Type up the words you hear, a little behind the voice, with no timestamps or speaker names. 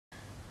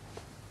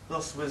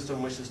Thus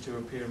wisdom wishes to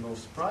appear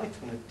most bright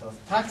when it doth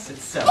tax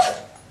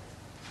itself.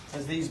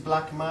 As these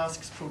black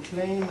masks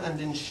proclaim and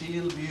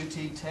enshield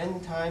beauty 10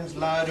 times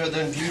louder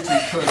than beauty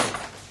could,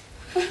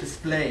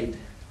 displayed.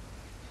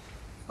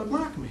 But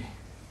mark me,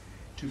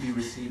 to be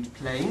received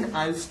plain,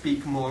 I'll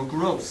speak more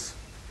gross.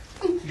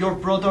 Your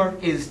brother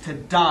is to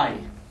die.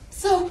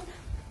 So?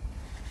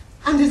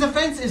 And his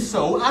offence is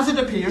so, as it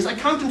appears,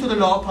 accounting to the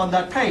law upon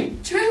that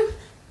pain. True.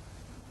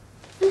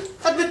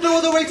 Admit no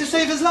other way to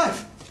save his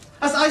life,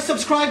 as I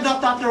subscribe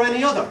not that nor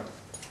any other.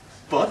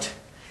 But,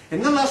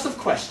 in the loss of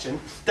question,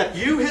 that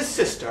you, his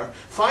sister,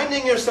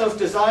 finding yourself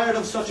desired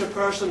of such a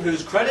person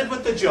whose credit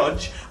with the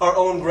judge, or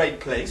own great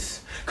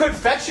place, could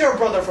fetch your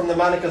brother from the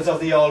manacles of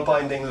the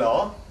all-binding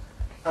law,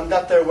 and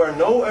that there were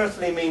no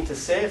earthly mean to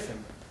save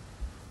him,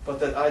 but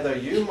that either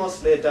you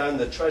must lay down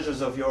the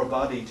treasures of your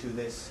body to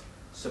this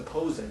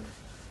supposed,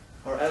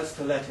 or else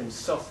to let him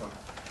suffer,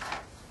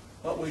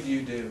 what would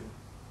you do?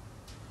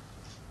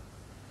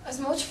 As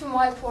much for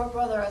my poor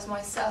brother as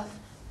myself.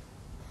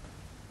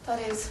 That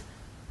is,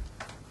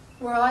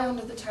 were I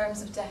under the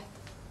terms of death.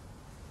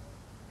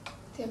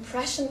 The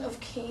impression of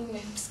keen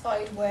lips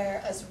I'd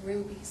wear as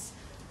rubies,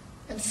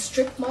 and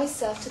strip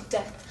myself to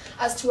death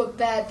as to a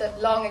bed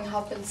that longing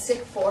have been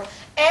sick for,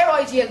 ere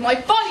I yield my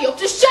body up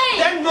to shame.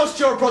 Then must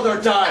your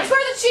brother die. And 'twere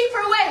the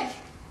cheaper way.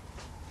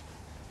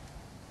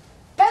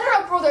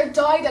 Better a brother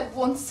died at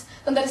once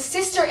than that a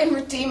sister in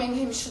redeeming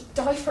him should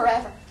die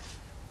forever.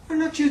 Are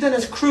not you then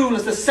as cruel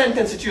as the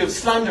sentence that you have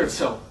slandered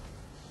so?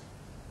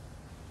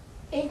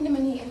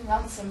 Ignominy in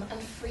ransom and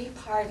free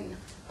pardon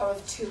are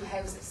of two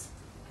houses.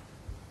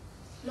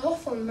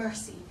 Lawful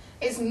mercy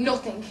is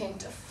nothing kin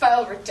to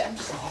foul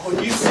redemption.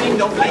 Oh, you seem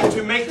no blame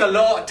to make the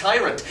law a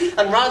tyrant,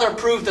 and rather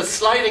prove the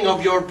sliding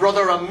of your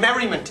brother a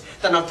merriment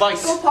than a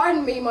vice. Oh,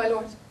 pardon me, my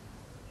lord.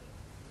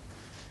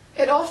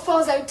 It all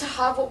falls out to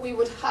have what we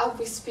would have,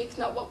 we speak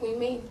not what we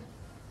mean.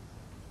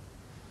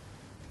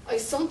 I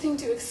something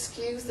to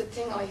excuse the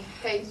thing I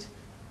hate,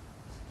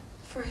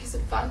 for his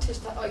advantage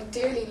that I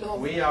dearly love.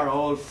 We are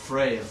all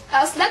frail.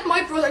 Else let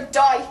my brother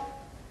die.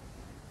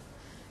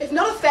 If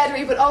not a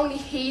federy, but only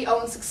he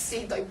own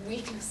succeed thy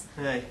weakness.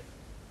 Hey,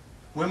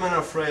 women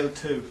are frail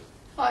too.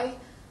 Aye,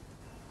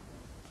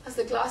 as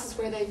the glasses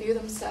where they view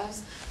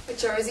themselves,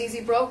 which are as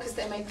easy broke as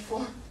they make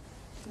form.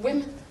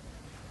 Women,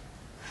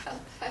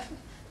 help heaven.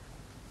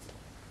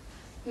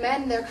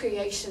 Men their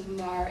creation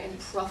mar in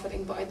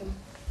profiting by them.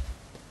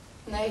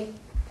 Nay,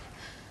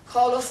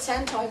 call us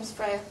 10 times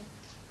frail,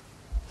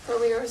 for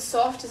we are as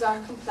soft as our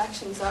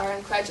complexions are,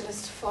 and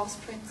credulous to false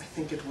prints. I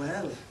think it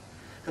well,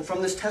 and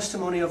from this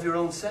testimony of your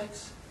own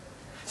sex,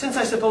 since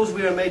I suppose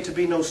we are made to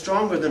be no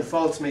stronger than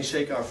faults may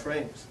shake our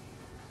frames.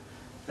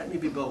 Let me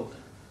be bold.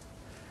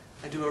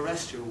 I do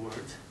arrest your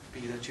words,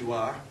 be that you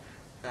are,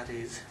 that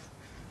is,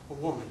 a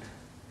woman.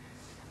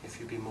 If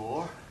you be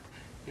more,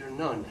 you're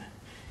none.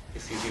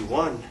 If you be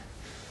one,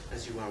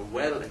 as you are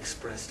well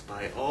expressed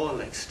by all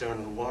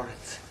external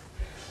warrants.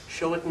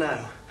 Show it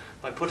now,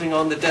 by putting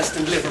on the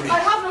destined livery. I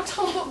have no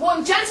tongue but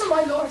one. Gentle,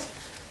 my lord.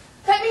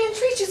 Let me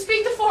entreat you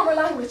speak the former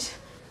language.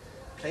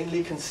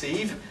 Plainly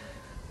conceive,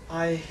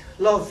 I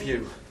love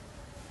you.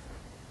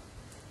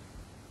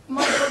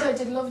 My brother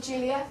did love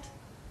Juliet.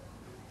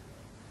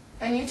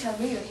 And you tell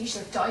me that he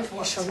shall die for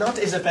I it. shall not,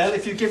 Isabel,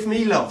 if you give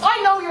me love.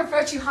 I know your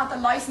virtue hath the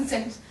license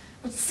in it,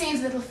 which seems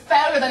a little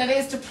fouler than it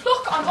is to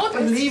pluck on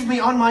others. Believe me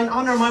on mine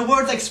honour, my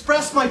words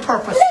express my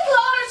purpose. Little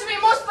honour to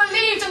be most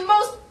believed and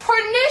most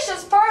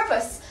pernicious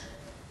purpose.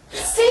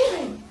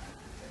 Seeming.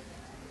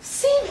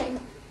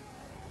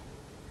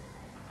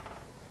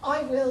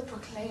 I will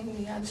proclaim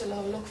thee,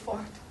 Angelo, look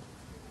forth.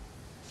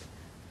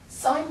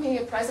 Sign me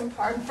a present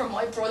pardon for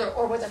my brother,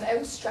 or with an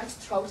outstretched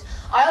throat,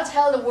 I'll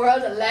tell the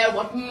world aloud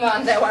what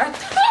man thou art.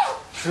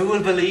 Who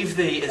will believe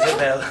thee,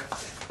 Isabel?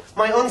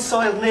 My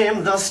unsoiled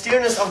name, the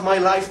austereness of my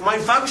life, my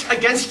vouch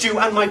against you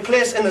and my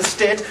place in the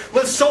state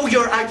will so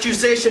your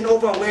accusation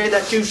overweigh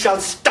that you shall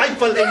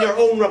stifle in your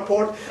own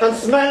report and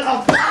smell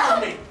of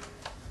blarney.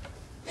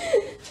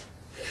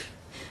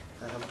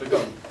 I have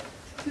begun.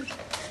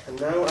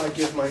 And now I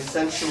give my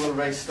sensual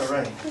race the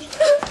rein.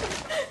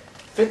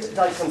 Fit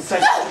thy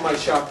consent to my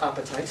sharp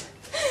appetite.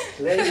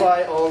 Lay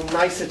by all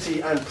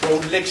nicety and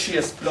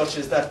prolixious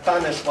blushes that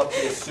banish what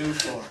they sue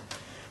for.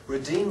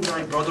 Redeem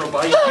thy brother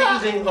by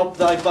yielding up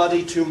thy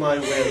body to my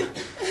will.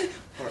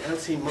 Or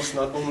else he must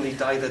not only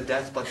die the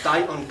death, but thy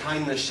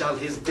unkindness shall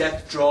his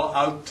death draw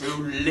out to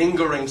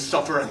lingering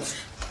sufferance.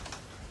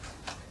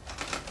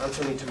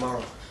 Answer me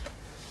tomorrow,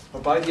 or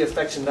by the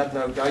affection that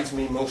now guides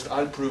me most,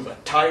 I'll prove a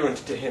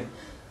tyrant to him.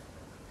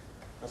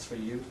 As for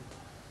you,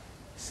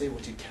 say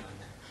what you can.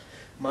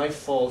 My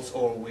faults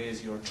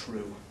always your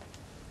true.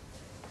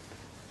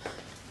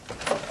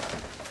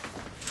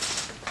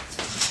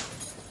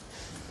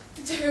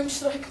 To whom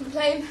should I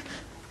complain?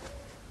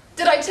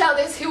 Did I tell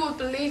this, who would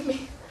believe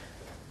me?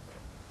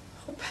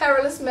 Oh,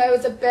 perilous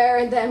mouths that bear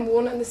in them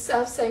one and the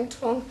self-same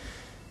tongue,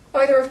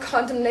 either of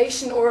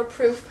condemnation or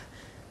reproof,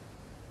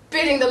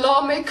 bidding the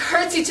law make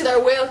curtsy to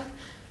their will,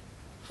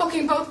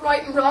 hooking both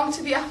right and wrong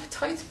to the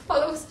appetite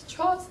follows the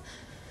draws.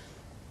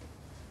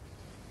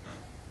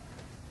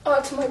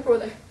 child to my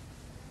brother.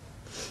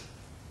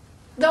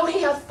 Though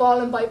he hath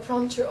fallen by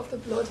prompture of the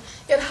blood,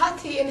 yet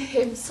hath he in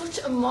him such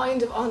a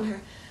mind of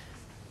honour,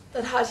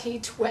 that had he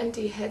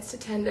 20 heads to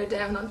tender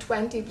down on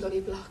 20 bloody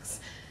blocks,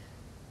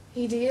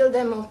 he'd yield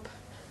them up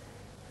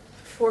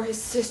before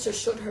his sister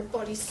should her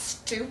body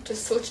stoop to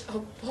such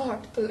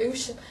abhorrent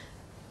pollution.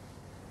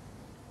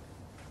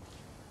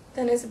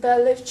 Then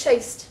Isabel lived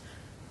chaste,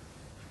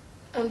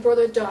 and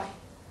brother die.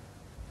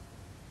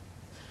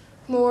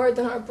 More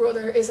than our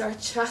brother is our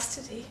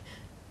chastity.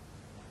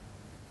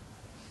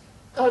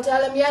 I'll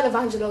tell him yet of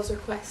Angelo's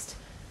request,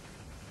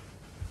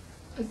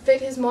 and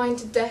fit his mind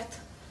to death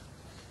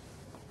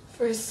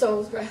for his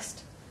soul's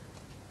rest.